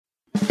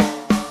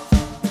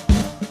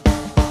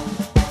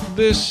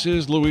This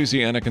is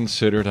Louisiana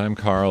Considered. I'm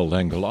Carl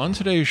Lengel. On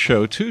today's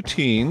show, two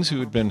teens who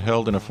had been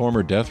held in a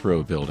former death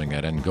row building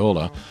at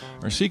Angola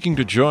are seeking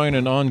to join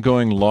an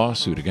ongoing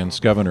lawsuit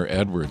against Governor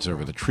Edwards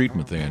over the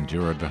treatment they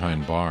endured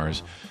behind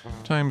bars.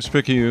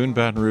 Times-Picayune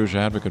Baton Rouge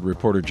Advocate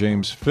reporter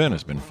James Finn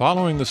has been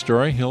following the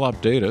story. He'll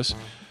update us.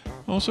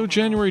 Also,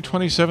 January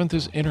 27th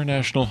is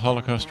International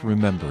Holocaust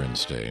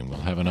Remembrance Day.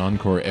 We'll have an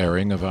encore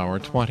airing of our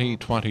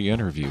 2020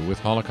 interview with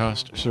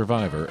Holocaust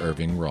survivor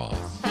Irving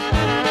Roth.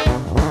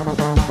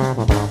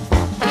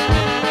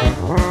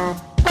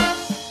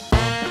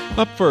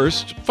 Up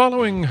first,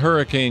 following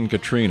Hurricane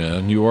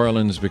Katrina, New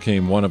Orleans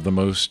became one of the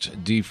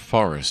most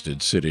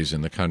deforested cities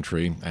in the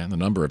country, and the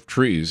number of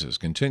trees has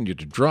continued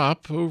to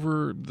drop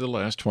over the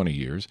last 20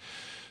 years.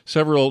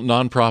 Several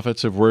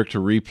nonprofits have worked to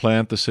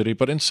replant the city,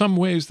 but in some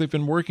ways they've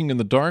been working in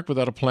the dark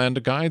without a plan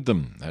to guide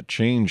them. That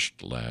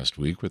changed last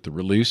week with the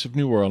release of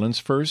New Orleans'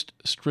 first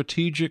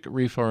strategic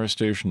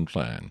reforestation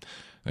plan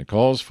that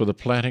calls for the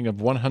planting of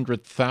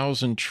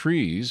 100,000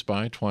 trees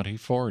by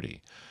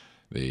 2040.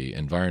 The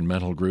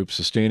environmental group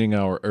Sustaining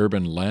Our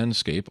Urban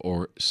Landscape,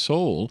 or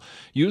SOUL,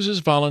 uses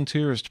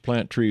volunteers to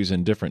plant trees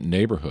in different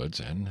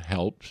neighborhoods and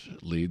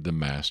helped lead the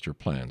master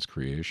plan's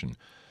creation.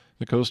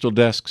 The Coastal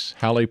Desk's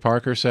Hallie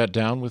Parker sat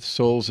down with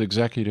SOUL's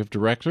executive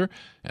director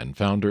and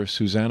founder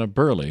Susanna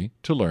Burley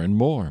to learn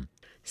more.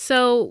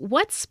 So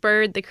what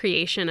spurred the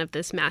creation of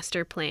this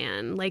master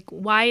plan?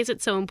 Why is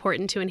it so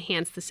important to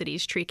enhance the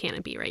city's tree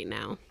canopy right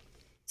now?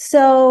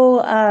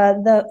 So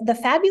the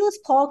fabulous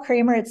Paul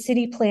Kramer at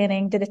City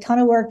Planning did a ton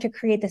of work to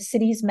create the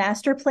city's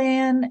master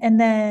plan, and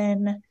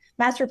then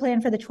master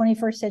plan for the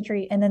 21st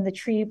century, and then the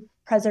tree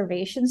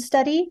preservation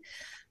study.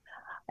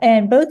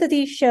 And both of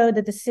these showed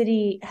that the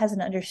city has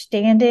an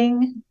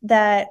understanding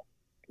that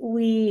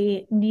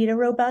we need a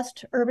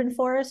robust urban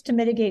forest to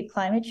mitigate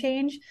climate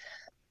change,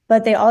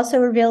 but they also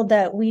revealed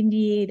that we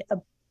need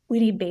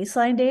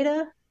baseline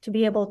data to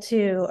be able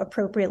to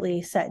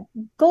appropriately set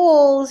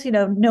goals,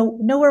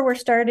 know where we're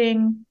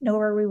starting, know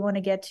where we want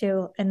to get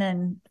to, and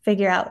then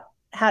figure out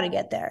how to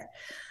get there.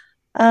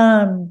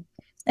 And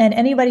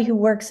anybody who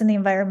works in the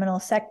environmental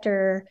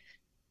sector,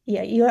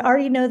 you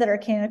already know that our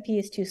canopy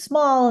is too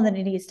small and that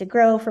it needs to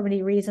grow for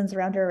many reasons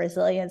around our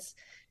resilience.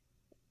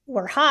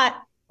 We're hot,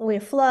 we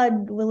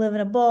flood, we live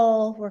in a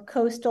bowl, we're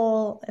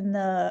coastal, and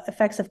the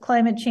effects of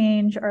climate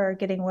change are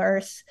getting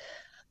worse.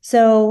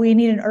 So we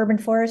need an urban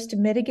forest to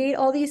mitigate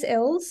all these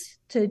ills,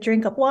 to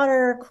drink up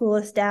water, cool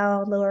us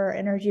down, lower our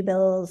energy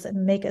bills,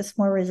 and make us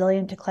more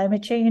resilient to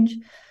climate change.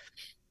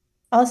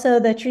 Also,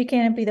 the tree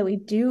canopy that we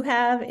do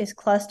have is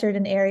clustered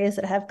in areas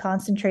that have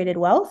concentrated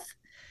wealth.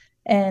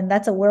 And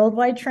that's a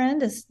worldwide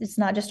trend. It's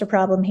not just a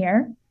problem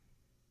here.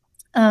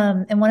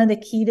 And one of the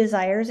key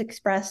desires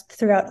expressed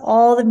throughout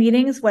all the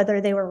meetings,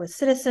 whether they were with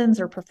citizens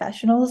or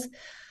professionals,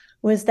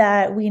 was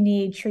that we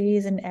need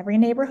trees in every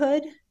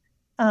neighborhood.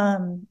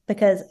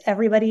 Because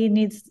everybody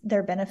needs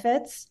their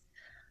benefits.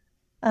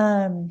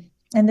 And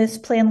this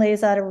plan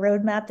lays out a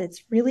roadmap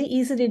that's really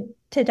easy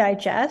to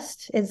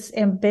digest. It's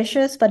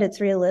ambitious, but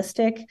it's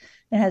realistic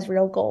and has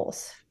real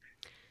goals.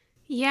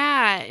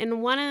 Yeah,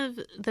 and one of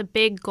the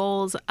big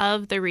goals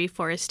of the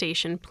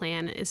reforestation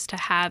plan is to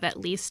have at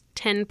least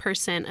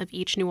 10% of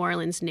each New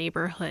Orleans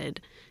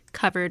neighborhood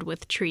covered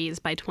with trees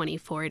by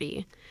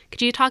 2040.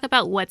 Could you talk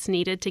about what's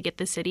needed to get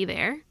the city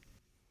there?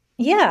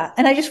 Yeah,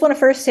 and I just want to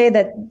first say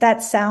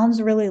that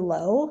sounds really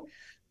low,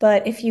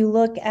 but if you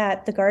look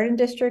at the Garden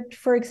District,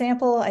 for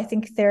example, I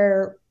think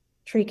their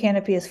tree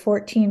canopy is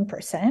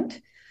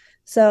 14%.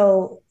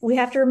 So we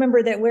have to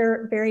remember that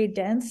we're very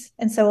dense,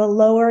 and so a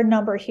lower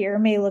number here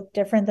may look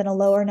different than a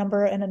lower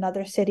number in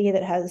another city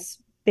that has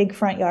big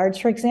front yards,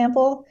 for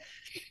example.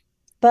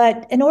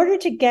 But in order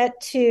to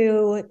get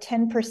to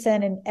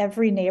 10% in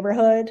every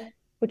neighborhood,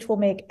 which will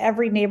make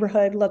every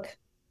neighborhood look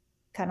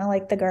kind of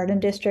like the Garden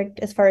District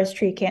as far as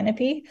tree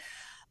canopy,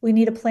 we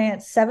need to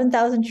plant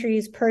 7,000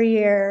 trees per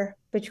year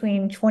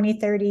between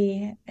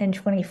 2030 and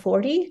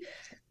 2040.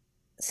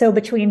 So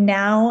between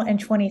now and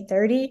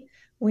 2030,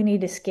 we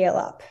need to scale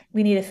up.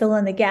 We need to fill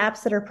in the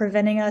gaps that are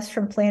preventing us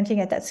from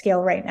planting at that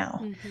scale right now.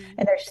 Mm-hmm.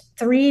 And there's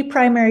three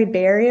primary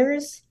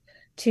barriers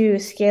to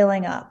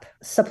scaling up: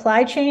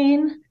 supply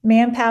chain,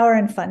 manpower,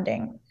 and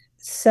funding.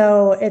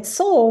 So at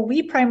SOUL,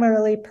 we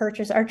primarily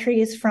purchase our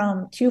trees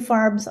from tree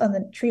farms on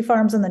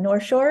the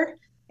North Shore.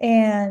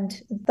 And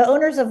the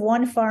owners of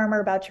one farm are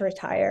about to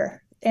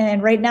retire.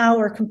 And right now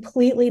we're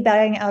completely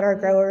buying out our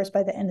growers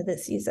by the end of the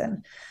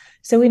season.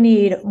 So we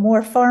need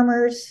more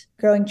farmers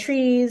growing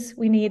trees.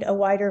 We need a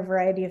wider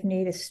variety of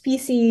native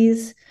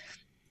species.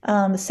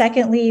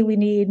 Secondly, we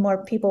need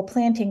more people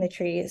planting the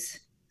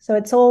trees. So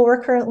at SOUL,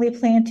 we're currently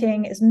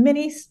planting as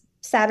many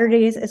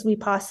Saturdays as we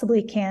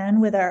possibly can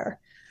with our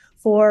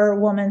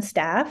 4-woman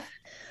staff.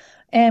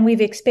 And we've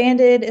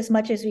expanded as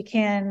much as we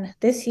can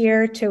this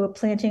year to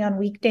planting on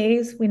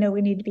weekdays. We know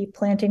we need to be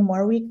planting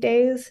more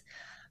weekdays,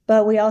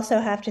 but we also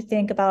have to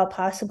think about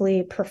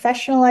possibly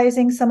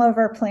professionalizing some of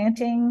our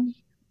planting.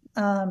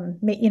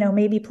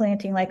 Maybe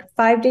planting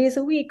 5 days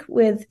a week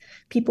with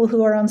people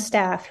who are on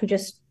staff who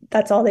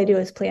that's all they do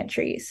is plant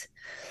trees.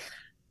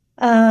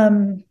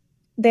 Um,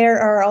 there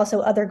are also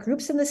other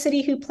groups in the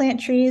city who plant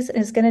trees,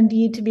 and it's going to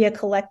need to be a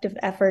collective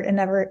effort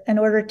in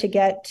order to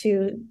get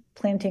to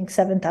planting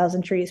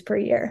 7,000 trees per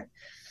year.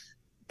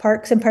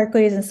 Parks and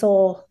Parkways and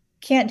Seoul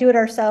can't do it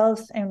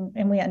ourselves,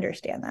 and we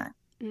understand that.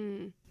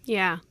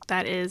 Yeah,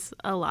 that is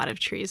a lot of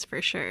trees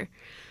for sure.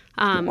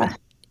 Um, Yeah.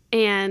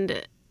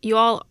 and you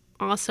all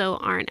also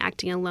aren't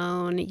acting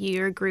alone.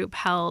 Your group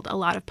held a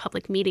lot of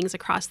public meetings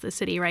across the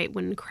city, right,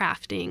 when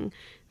crafting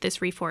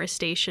this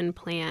reforestation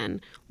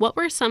plan. What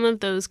were some of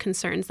those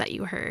concerns that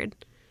you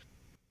heard?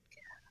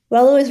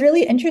 Well, it was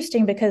really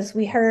interesting because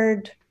we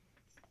heard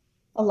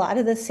a lot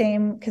of the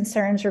same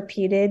concerns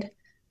repeated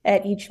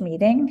at each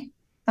meeting,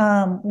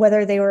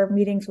 whether they were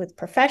meetings with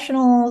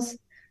professionals,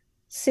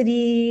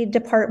 city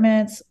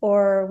departments,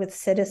 or with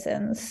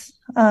citizens.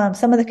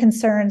 Some of the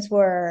concerns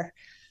were,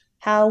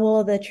 how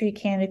will the tree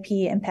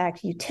canopy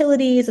impact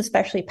utilities,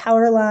 especially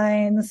power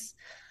lines,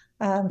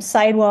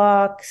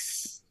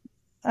 sidewalks?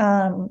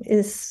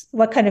 Is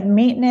what kind of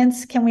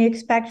maintenance can we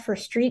expect for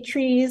street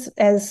trees?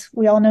 As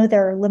we all know,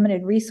 there are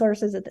limited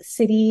resources at the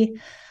city.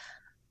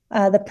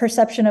 The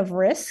perception of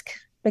risk,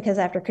 because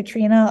after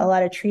Katrina, a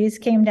lot of trees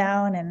came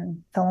down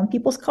and fell on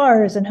people's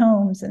cars and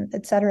homes, and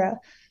et cetera.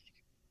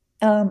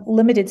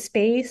 Limited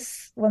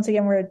space. Once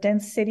again, we're a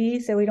dense city,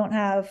 so we don't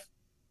have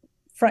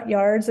front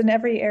yards in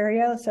every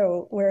area.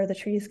 So where are the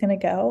trees going to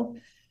go?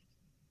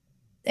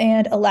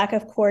 And a lack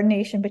of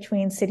coordination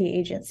between city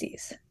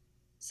agencies.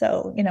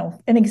 So,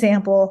 an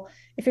example,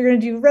 if you're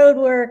going to do road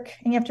work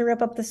and you have to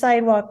rip up the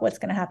sidewalk, what's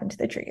going to happen to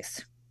the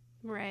trees?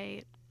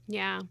 Right.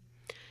 Yeah.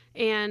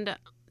 And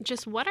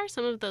just what are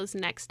some of those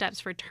next steps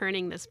for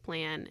turning this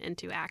plan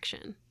into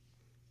action?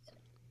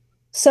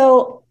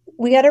 So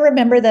we got to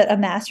remember that a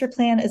master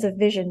plan is a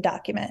vision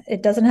document.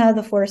 It doesn't have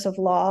the force of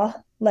law,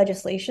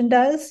 legislation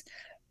does.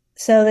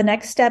 So the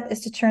next step is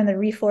to turn the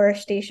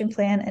reforestation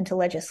plan into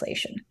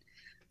legislation.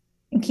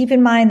 And keep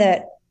in mind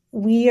that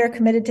we are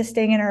committed to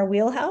staying in our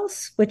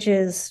wheelhouse, which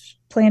is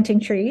planting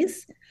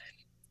trees,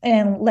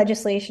 and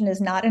legislation is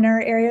not in our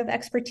area of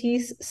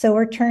expertise. So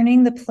we're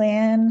turning the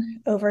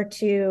plan over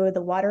to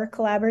the Water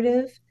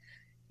Collaborative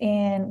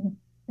and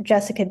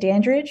Jessica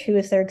Dandridge, who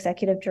is their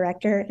executive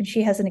director, and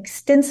she has an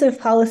extensive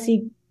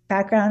policy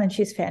background and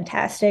she's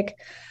fantastic.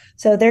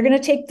 So they're going to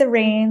take the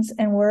reins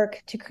and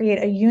work to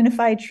create a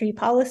unified tree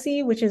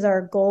policy, which is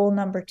our goal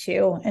number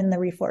 2 in the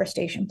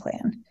reforestation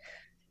plan.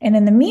 And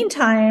in the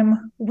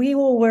meantime, we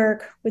will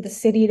work with the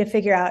city to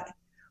figure out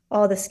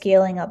all the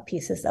scaling up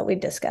pieces that we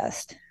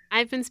discussed.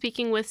 I've been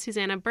speaking with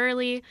Susanna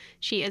Burley.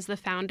 She is the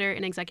founder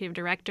and executive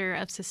director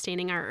of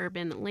Sustaining Our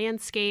Urban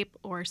Landscape,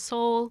 or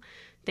SOUL.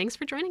 Thanks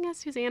for joining us,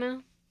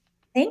 Susanna.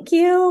 Thank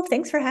you.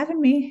 Thanks for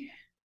having me.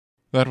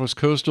 That was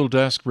Coastal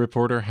Desk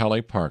reporter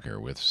Hallie Parker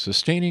with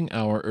Sustaining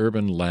Our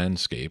Urban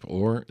Landscape,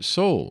 or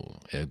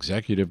SOUL,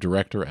 Executive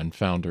Director and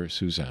Founder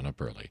Susanna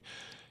Burley.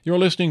 You're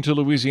listening to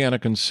Louisiana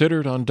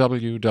Considered on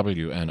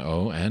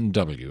WWNO and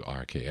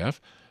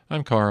WRKF.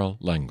 I'm Carl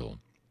Lengel.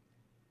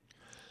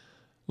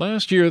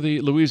 Last year,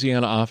 the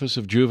Louisiana Office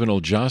of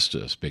Juvenile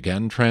Justice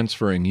began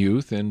transferring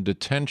youth in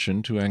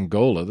detention to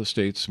Angola, the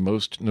state's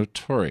most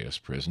notorious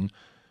prison.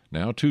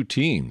 Now, 2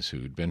 teens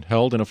who'd been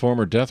held in a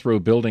former death row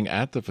building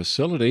at the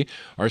facility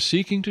are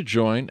seeking to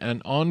join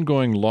an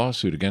ongoing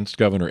lawsuit against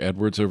Governor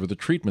Edwards over the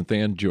treatment they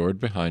endured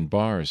behind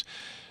bars.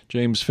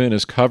 James Finn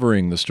is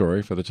covering the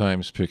story for the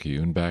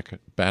Times-Picayune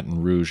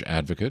Baton Rouge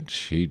Advocate.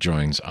 He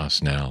joins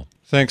us now.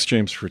 Thanks,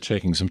 James, for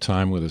taking some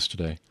time with us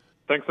today.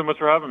 Thanks so much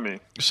for having me.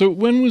 So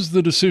when was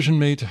the decision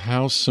made to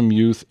house some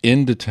youth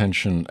in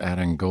detention at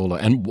Angola?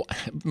 And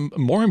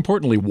more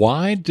importantly,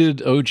 why did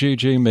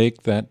OJJ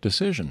make that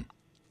decision?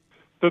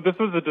 So this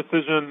was a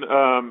decision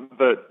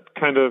that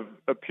kind of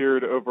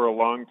appeared over a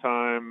long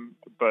time,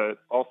 but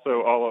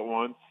also all at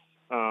once.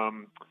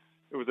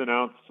 It was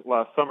announced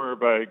last summer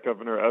by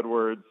Governor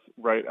Edwards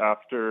right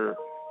after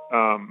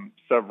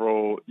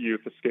several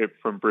youth escaped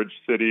from Bridge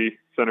City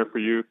Center for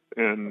Youth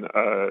in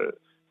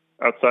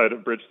outside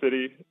of Bridge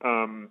City,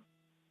 and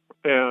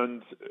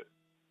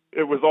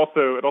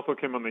it also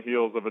came on the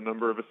heels of a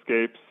number of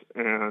escapes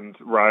and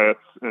riots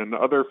in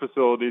other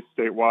facilities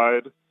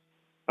statewide.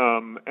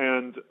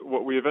 And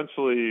what we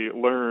eventually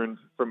learned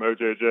from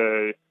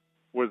OJJ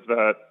was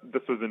that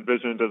this was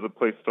envisioned as a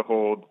place to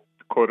hold,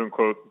 quote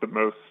unquote, the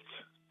most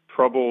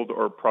troubled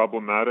or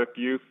problematic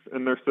youth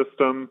in their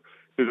system.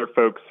 These are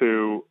folks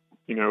who,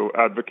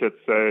 advocates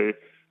say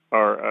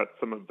are at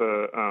some of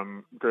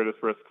the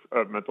greatest risks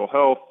of mental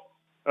health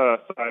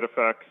side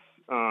effects,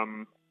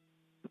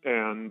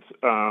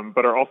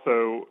 but are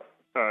also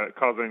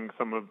causing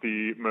some of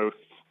the most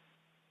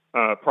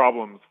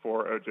problems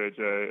for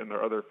OJJ and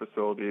their other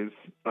facilities,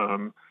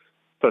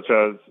 such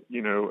as,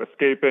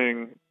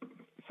 escaping,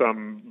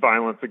 some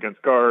violence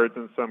against guards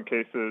in some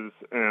cases,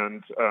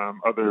 and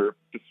other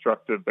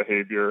destructive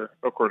behavior,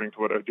 according to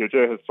what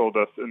OJJ has told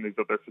us in these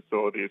other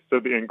facilities. So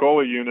the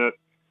Angola unit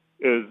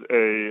is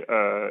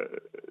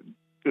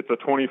it's a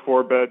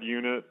 24-bed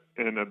unit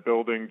in a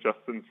building just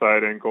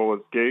inside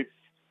Angola's gates,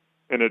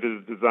 and it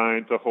is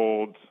designed to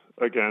hold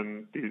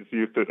again, these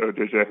youth that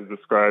OJJ has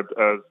described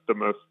as the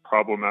most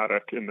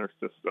problematic in their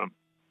system.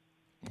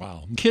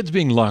 Wow. Kids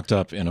being locked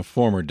up in a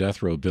former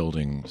death row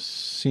building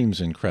seems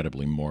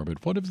incredibly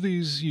morbid. What have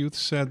these youth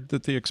said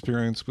that the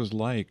experience was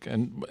like?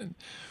 And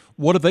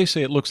what do they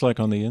say it looks like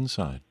on the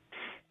inside?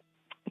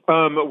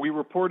 We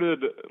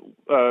reported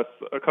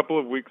a couple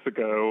of weeks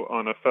ago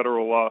on a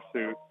federal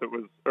lawsuit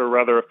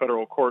a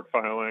federal court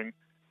filing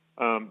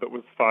that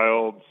was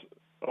filed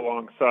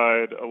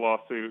alongside a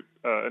lawsuit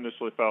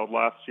initially filed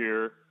last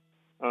year.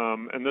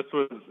 And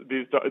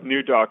these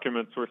new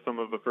documents were some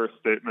of the first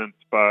statements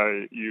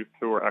by youth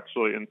who were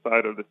actually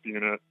inside of this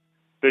unit.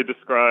 They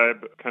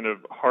describe kind of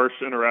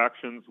harsh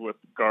interactions with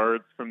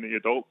guards from the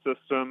adult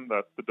system,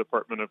 that's the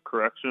Department of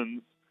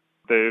Corrections.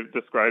 They've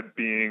described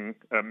being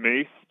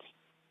maced,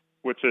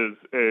 which is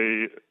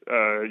a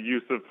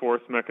use of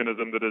force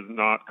mechanism that is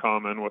not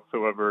common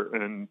whatsoever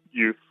in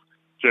youth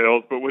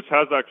jails, but which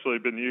has actually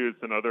been used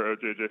in other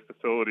OJJ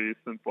facilities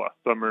since last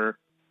summer,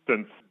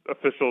 since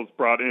officials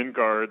brought in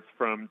guards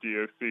from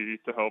DOC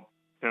to help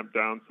tamp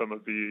down some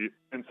of the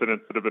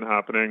incidents that have been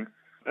happening.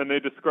 And they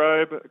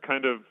describe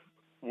kind of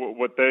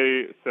what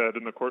they said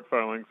in the court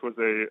filings was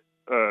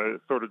a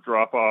sort of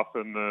drop-off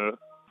in the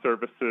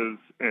services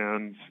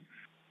and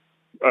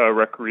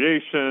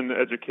recreation,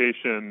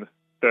 education,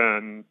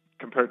 than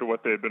compared to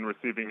what they had been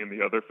receiving in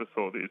the other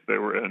facilities they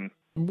were in.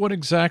 What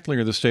exactly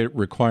are the state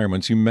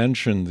requirements? You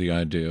mentioned the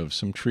idea of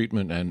some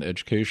treatment and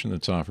education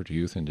that's offered to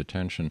youth in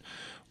detention.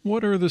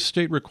 What are the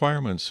state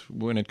requirements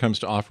when it comes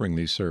to offering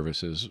these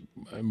services?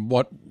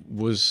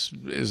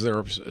 Is there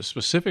a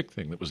specific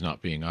thing that was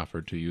not being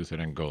offered to youth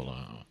in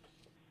Angola?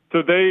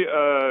 So they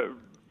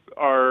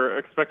are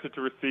expected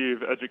to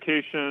receive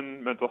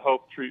education, mental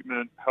health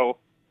treatment, health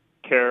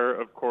care,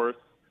 of course.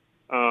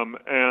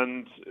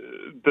 And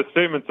the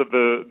statements of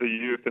the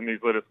youth in these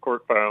latest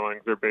court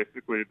filings are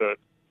basically that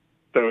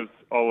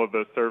all of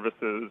those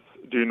services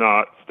do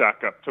not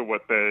stack up to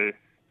what they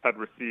had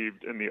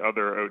received in the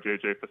other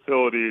OJJ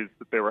facilities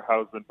that they were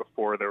housed in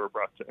before they were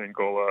brought to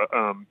Angola.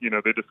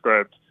 They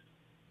described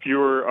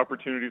fewer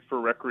opportunities for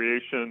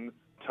recreation,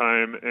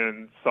 time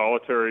in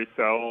solitary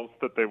cells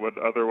that they would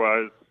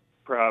otherwise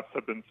perhaps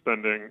have been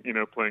spending,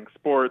 playing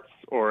sports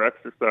or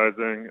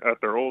exercising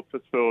at their old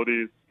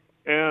facilities.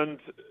 And,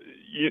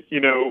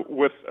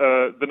 with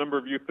the number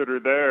of youth that are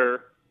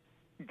there,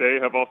 they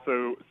have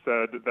also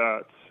said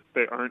that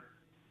they aren't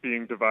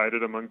being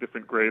divided among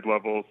different grade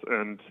levels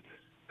and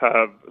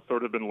have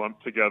sort of been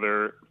lumped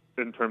together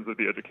in terms of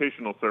the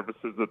educational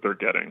services that they're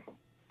getting.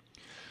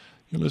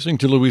 You're listening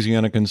to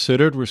Louisiana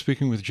Considered. We're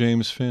speaking with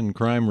James Finn,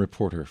 crime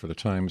reporter for the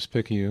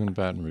Times-Picayune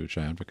Baton Rouge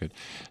Advocate.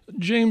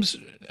 James,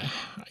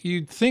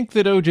 you'd think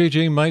that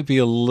OJJ might be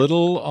a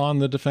little on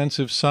the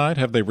defensive side.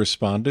 Have they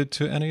responded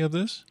to any of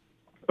this?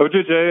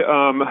 OJJ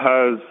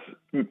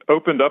has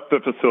opened up the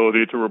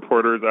facility to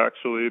reporters,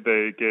 actually.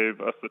 They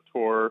gave us a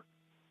tour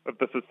of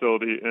the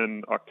facility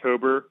in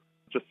October,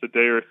 just a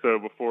day or so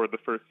before the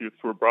first youths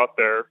were brought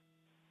there.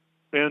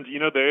 And,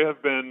 they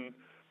have been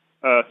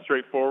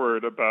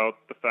straightforward about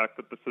the fact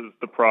that this is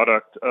the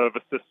product of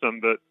a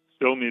system that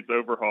still needs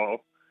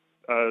overhaul.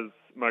 As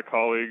my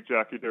colleague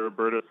Jackie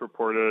DeRobertis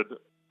reported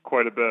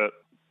quite a bit,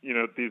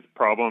 these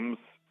problems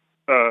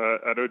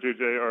at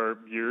OJJ are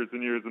years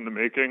and years in the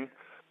making.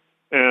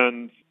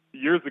 And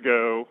years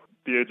ago,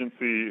 the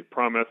agency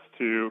promised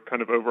to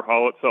kind of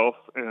overhaul itself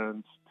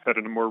and head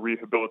in a more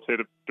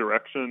rehabilitative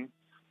direction.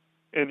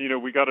 And,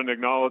 we got an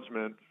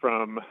acknowledgement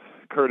from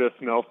Curtis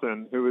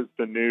Nelson, who is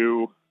the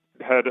new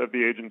head of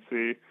the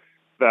agency,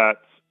 that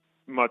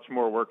much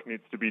more work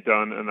needs to be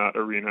done in that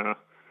arena,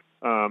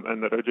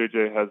 and that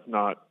OJJ has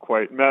not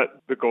quite met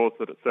the goals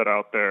that it set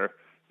out there.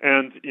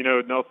 And,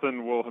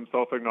 Nelson will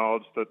himself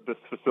acknowledge that this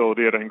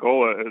facility at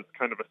Angola is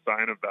kind of a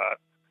sign of that.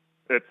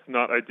 It's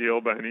not ideal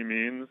by any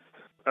means,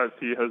 as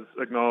he has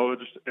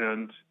acknowledged,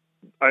 and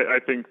I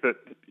think that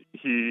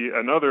he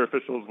and other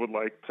officials would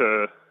like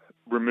to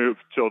remove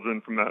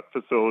children from that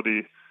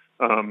facility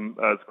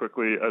as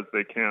quickly as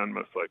they can,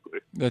 most likely.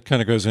 That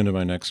kind of goes into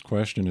my next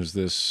question. Is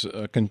this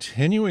a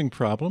continuing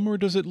problem, or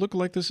does it look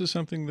like this is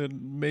something that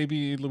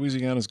maybe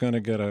Louisiana's going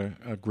to get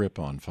a grip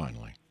on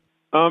finally?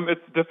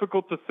 It's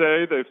difficult to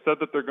say. They've said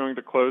that they're going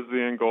to close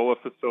the Angola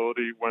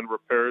facility when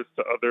repairs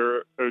to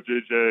other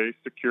OJJ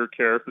secure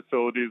care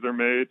facilities are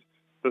made.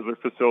 Those are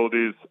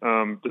facilities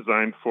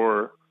designed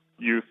for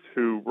youth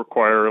who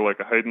require like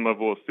a heightened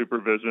level of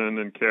supervision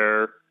and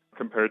care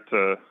compared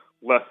to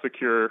less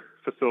secure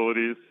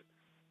facilities.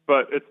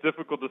 But it's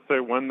difficult to say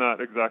when that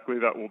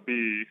will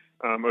be.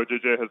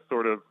 OJJ has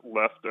sort of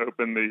left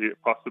open the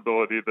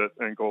possibility that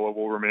Angola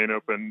will remain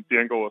open. The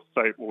Angola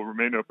site will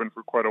remain open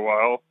for quite a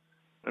while,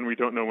 and we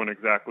don't know when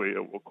exactly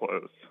it will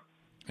close.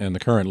 And the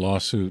current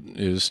lawsuit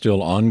is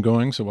still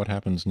ongoing, so what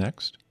happens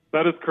next?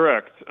 That is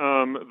correct.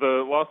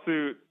 The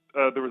lawsuit,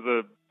 there was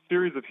a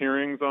series of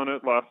hearings on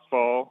it last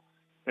fall,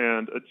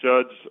 and a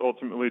judge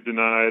ultimately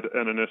denied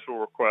an initial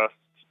request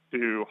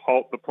to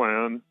halt the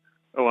plan,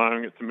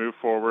 allowing it to move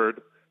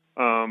forward.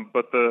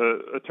 But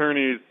the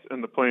attorneys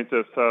and the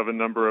plaintiffs have a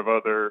number of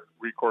other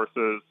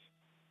recourses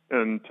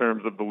in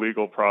terms of the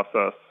legal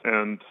process.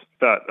 And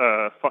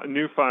that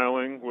new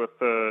filing with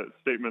the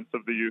statements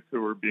of the youth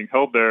who were being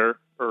held there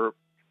or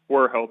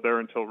were held there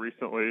until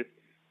recently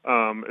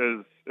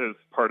is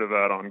part of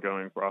that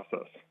ongoing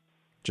process.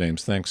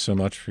 James, thanks so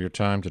much for your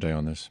time today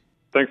on this.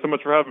 Thanks so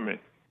much for having me.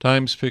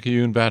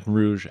 Times-Picayune, Baton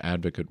Rouge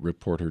advocate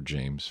reporter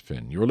James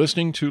Finn. You're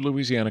listening to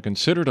Louisiana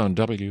Considered on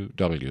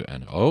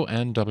WWNO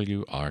and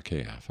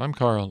WRKF. I'm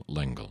Carl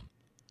Lengel.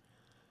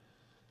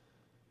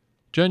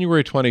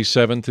 January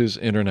 27th is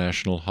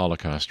International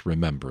Holocaust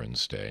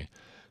Remembrance Day.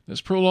 This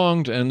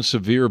prolonged and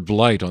severe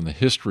blight on the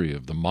history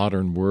of the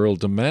modern world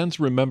demands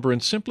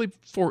remembrance simply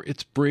for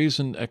its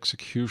brazen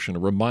execution, a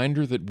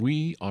reminder that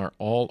we are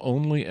all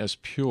only as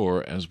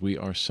pure as we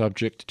are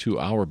subject to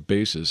our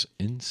basest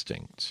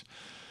instincts.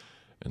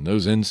 And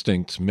those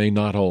instincts may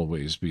not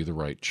always be the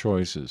right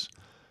choices.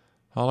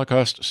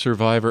 Holocaust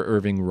survivor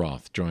Irving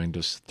Roth joined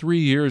us 3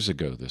 years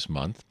ago this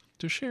month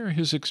to share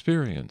his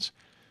experience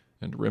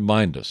and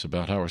remind us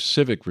about our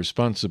civic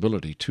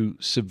responsibility to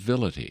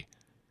civility.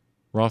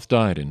 Roth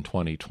died in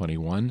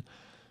 2021,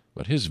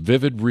 but his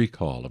vivid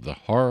recall of the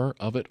horror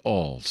of it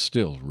all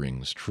still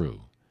rings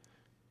true.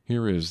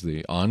 Here is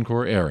the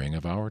encore airing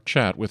of our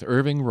chat with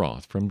Irving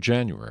Roth from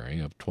January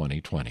of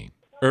 2020.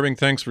 Irving,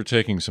 thanks for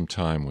taking some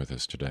time with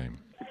us today.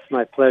 It's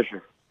my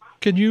pleasure.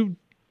 Can you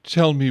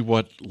tell me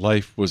what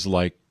life was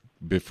like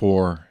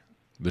before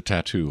the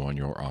tattoo on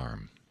your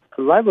arm?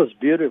 Life was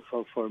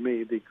beautiful for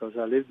me because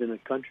I lived in a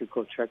country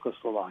called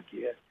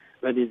Czechoslovakia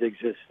when it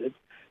existed,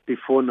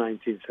 before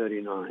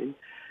 1939,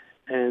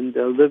 and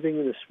living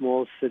in a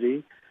small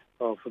city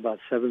of about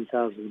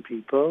 7,000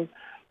 people,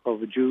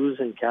 of Jews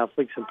and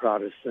Catholics and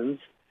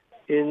Protestants,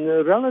 in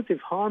relative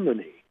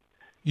harmony.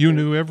 You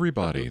knew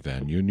everybody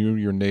then. You knew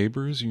your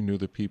neighbors. You knew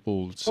the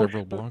people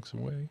several blocks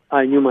away.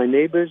 I knew my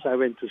neighbors. I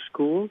went to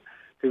school.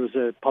 It was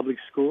a public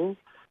school.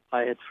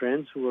 I had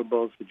friends who were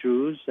both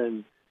Jews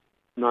and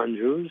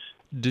non-Jews.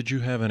 Did you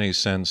have any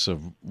sense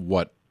of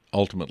what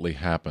ultimately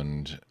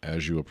happened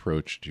as you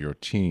approached your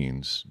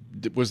teens?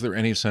 Was there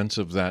any sense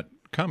of that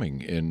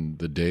coming in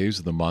the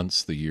days, the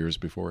months, the years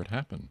before it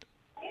happened?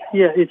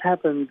 Yeah, it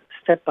happened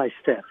step by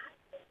step.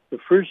 The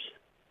first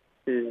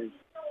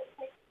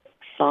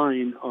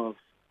sign of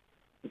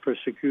the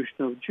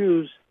persecution of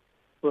Jews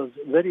was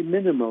very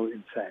minimal,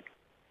 in fact.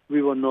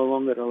 We were no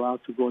longer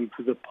allowed to go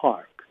into the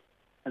park,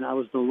 and I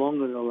was no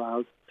longer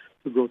allowed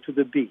to go to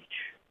the beach.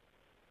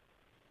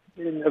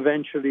 And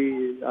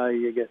eventually,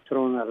 I get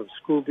thrown out of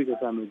school because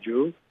I'm a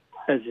Jew,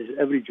 as is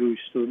every Jewish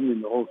student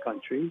in the whole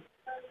country.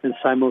 And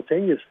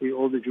simultaneously,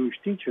 all the Jewish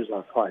teachers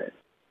are fired.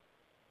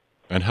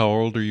 And how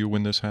old are you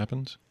when this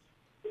happens?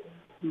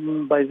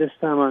 By this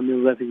time, I'm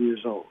 11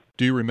 years old.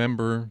 Do you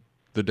remember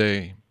the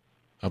day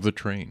of the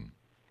train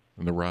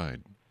and the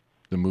ride,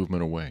 the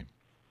movement away?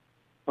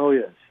 Oh,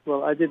 yes.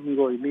 Well, I didn't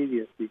go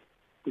immediately.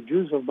 The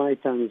Jews of my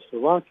town in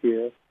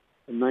Slovakia,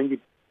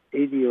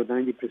 80 or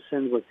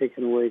 90% were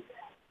taken away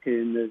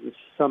in the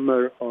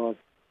summer of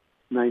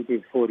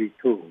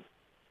 1942.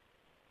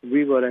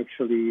 We were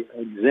actually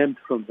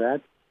exempt from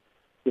that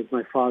because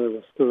my father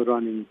was still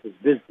running his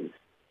business.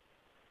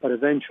 But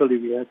eventually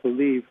we had to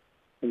leave,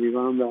 and we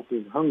wound up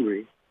in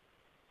Hungary.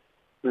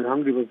 And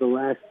Hungary was the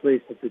last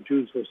place that the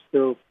Jews were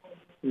still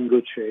in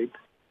good shape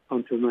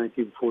until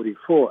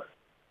 1944.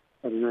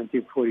 But in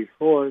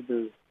 1944,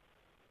 the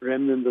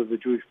remnant of the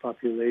Jewish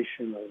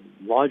population,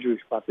 a large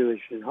Jewish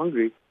population in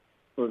Hungary,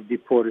 was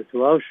deported to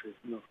Auschwitz.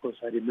 And of course,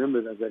 I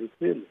remember that very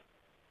clearly.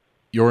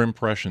 Your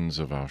impressions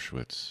of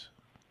Auschwitz?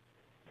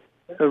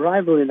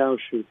 Arrival in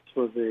Auschwitz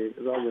was a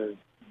rather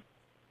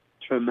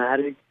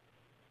traumatic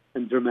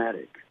and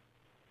dramatic,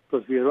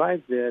 because we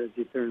arrived there, as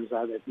it turns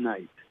out, at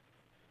night.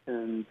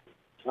 And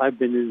I've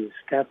been in this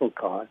cattle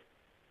car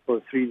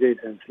for 3 days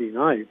and 3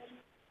 nights,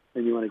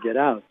 and you want to get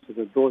out. So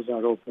the doors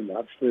are opened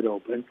up, split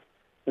open,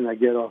 and I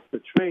get off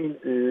the train,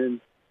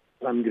 and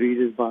I'm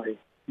greeted by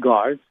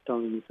guards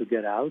telling me to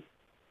get out,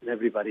 and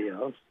everybody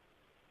else.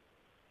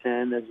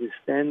 And as we're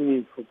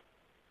standing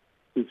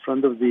in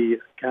front of the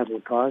cattle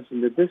cars,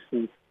 in the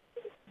distance,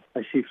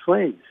 I see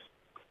flames.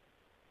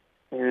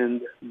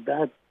 And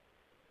that's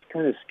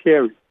kind of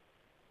scary.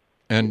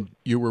 And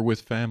you were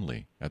with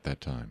family at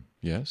that time,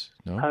 yes?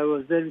 No? I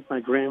was there with my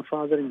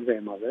grandfather and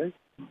grandmother,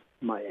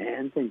 my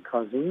aunt and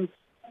cousins,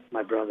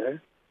 my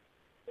brother.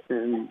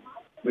 And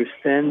we're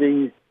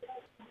standing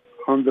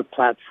on the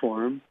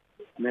platform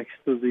next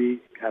to the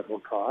cattle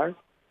car.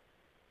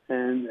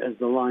 And as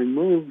the line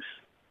moves,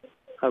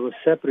 I was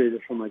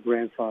separated from my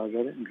grandfather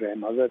and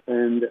grandmother,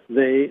 and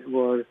they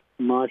were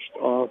marched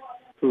off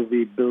to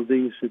the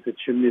buildings with the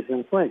chimneys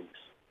and flames.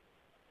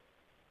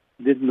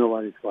 Didn't know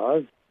what it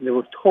was. They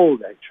were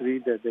told, actually,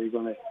 that they're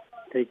going to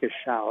take a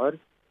shower,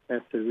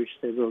 after which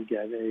they will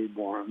get a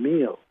warm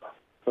meal,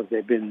 because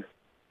they've been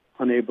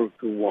unable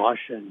to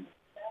wash and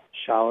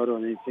shower or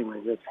anything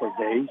like that for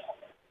days.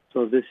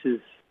 So this is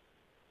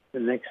the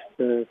next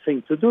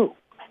thing to do.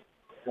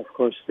 Of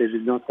course, they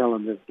did not tell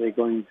them that they're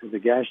going to the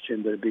gas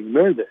chamber being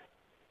murdered.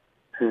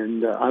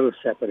 And I was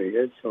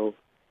separated, so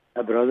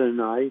my brother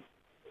and I,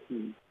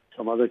 and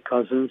some other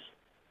cousins,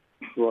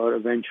 were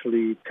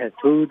eventually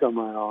tattooed on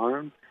my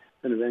arm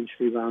and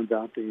eventually wound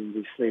up in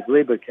the slave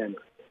labor camp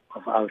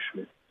of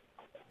Auschwitz.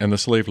 And the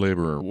slave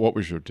laborer, what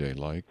was your day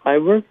like? I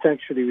worked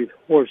actually with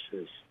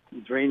horses,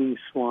 draining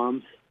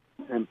swamps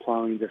and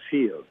plowing the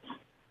fields.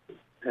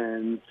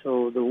 And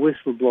so the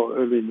whistle blow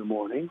early in the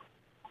morning,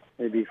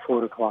 maybe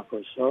 4 o'clock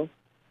or so.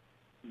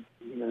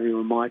 We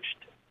were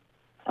marched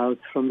out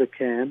from the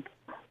camp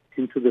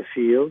into the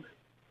field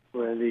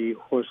where the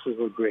horses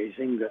were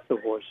grazing, get the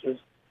horses,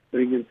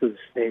 bring them to the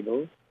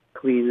stable,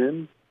 clean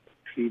them,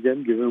 feed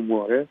them, give them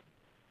water,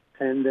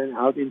 and then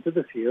out into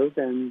the field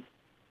and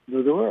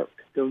do the work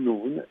till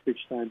noon, at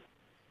which time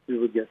we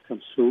would get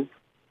some soup,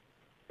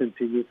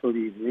 continue till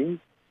evening,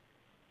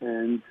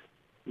 and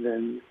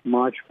then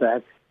march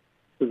back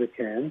to the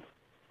camp,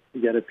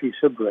 get a piece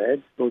of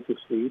bread, go to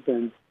sleep,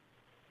 and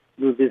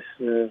do this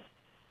 6.5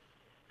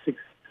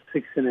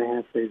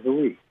 days a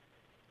week.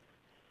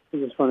 I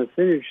just want to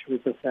finish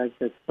with the fact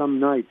that some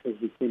nights as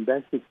we came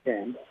back to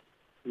camp,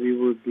 we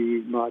would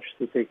be marched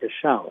to take a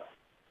shower.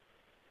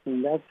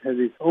 And that has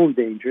its own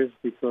dangers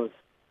because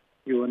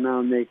you are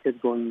now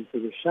naked going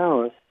into the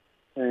shower,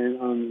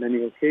 and on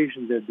many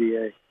occasions there'd be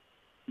a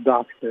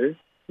doctor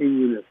in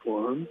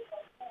uniform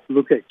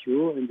look at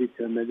you and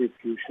determine if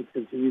you should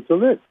continue to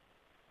live.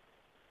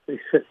 It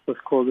was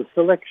called a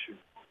selection.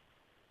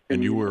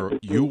 And you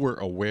were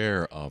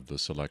aware of the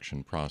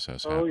selection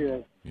process happening? Oh,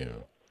 yes.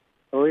 Yeah.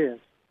 Oh, yes.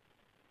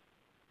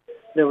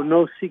 There were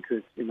no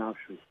secrets in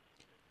Auschwitz.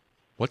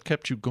 What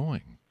kept you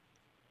going?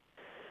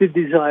 The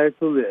desire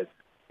to live.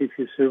 If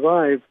you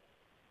survive,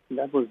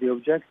 that was the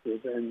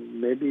objective, and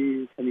maybe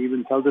you can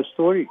even tell the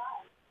story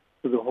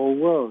to the whole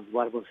world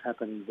what was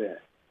happening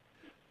there.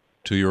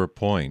 To your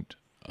point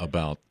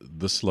about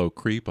the slow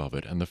creep of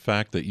it and the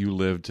fact that you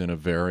lived in a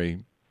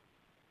very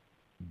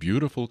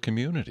beautiful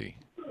community,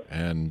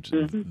 and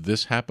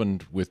this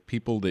happened with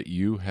people that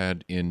you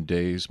had in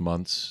days,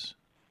 months,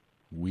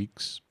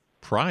 weeks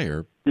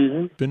prior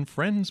been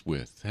friends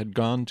with, had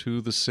gone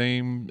to the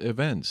same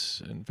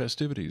events and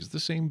festivities, the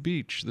same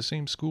beach, the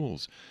same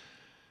schools.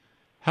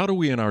 How do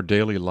we in our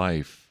daily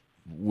life,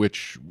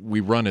 which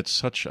we run at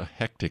such a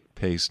hectic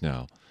pace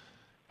now,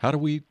 how do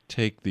we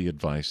take the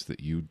advice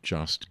that you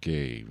just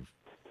gave?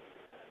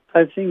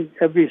 I think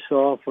every so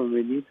often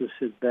we need to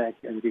sit back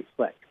and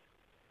reflect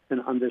and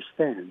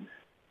understand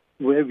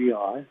where we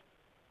are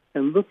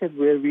and look at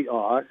where we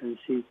are and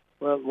see,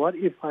 well, what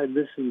if I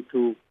listen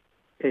to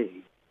A,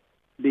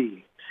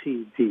 B,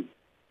 C, D,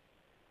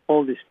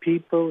 all these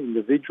people,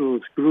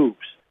 individuals,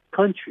 groups,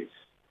 countries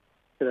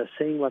that are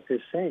saying what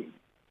they're saying?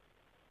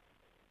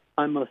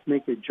 I must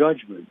make a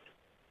judgment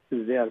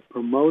if they are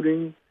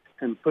promoting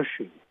and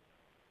pushing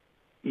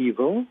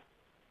evil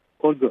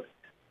or good.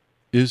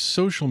 Is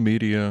social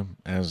media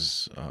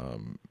as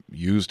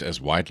used as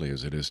widely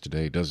as it is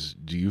today?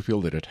 Do you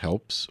feel that it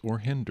helps or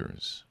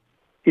hinders?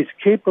 It's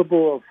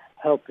capable of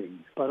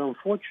helping, but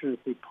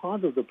unfortunately,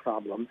 part of the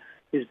problem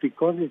is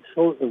because it's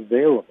so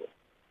available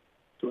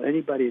to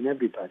anybody and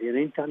everybody. And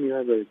anytime you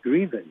have a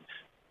grievance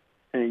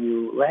and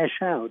you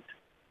lash out,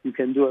 you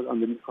can do it on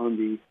the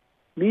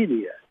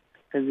media.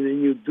 And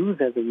when you do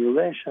that and you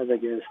lash out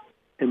against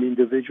an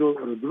individual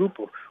or a group,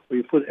 or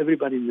you put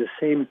everybody in the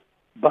same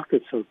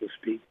bucket, so to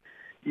speak,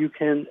 you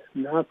can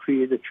now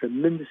create a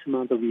tremendous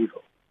amount of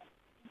evil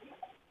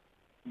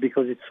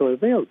because it's so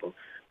available.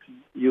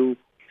 You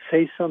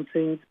say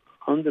something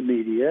on the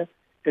media,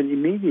 and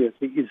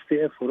immediately it's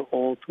there for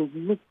all to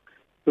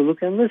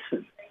look and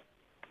listen.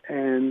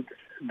 And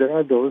there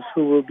are those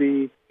who will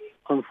be,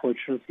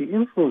 unfortunately,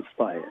 influenced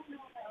by it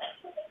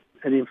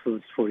and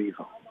influenced for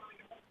evil.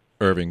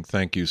 Irving,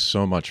 thank you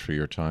so much for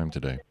your time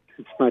today.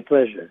 It's my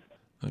pleasure.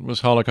 That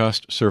was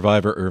Holocaust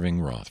survivor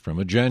Irving Roth from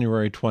a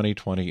January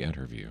 2020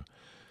 interview.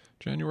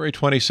 January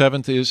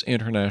 27th is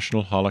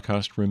International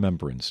Holocaust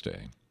Remembrance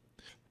Day.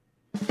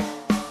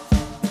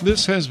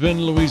 This has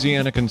been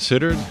Louisiana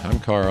Considered. I'm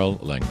Carl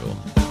Lengel.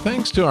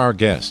 Thanks to our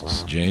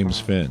guests, James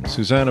Finn,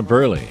 Susanna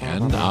Burley,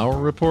 and our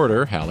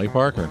reporter, Hallie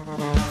Parker.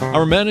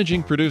 Our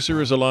managing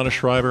producer is Alana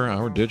Schreiber.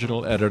 Our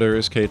digital editor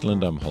is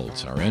Caitlin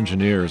Umholtz. Our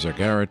engineers are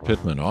Garrett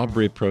Pittman,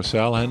 Aubrey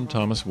Procell, and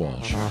Thomas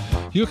Walsh.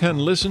 You can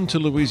listen to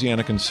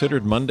Louisiana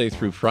Considered Monday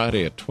through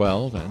Friday at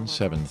 12 and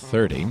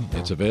 7:30.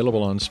 It's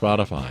available on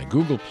Spotify,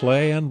 Google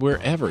Play, and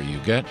wherever you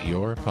get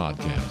your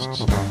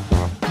podcasts.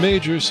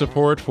 Major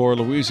support for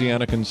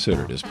Louisiana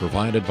Considered is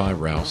provided by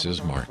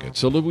Rouse's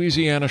Markets, a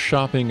Louisiana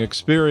shopping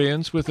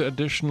experience with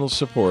additional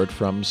support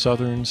from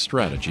Southern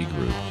Strategy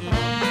Group.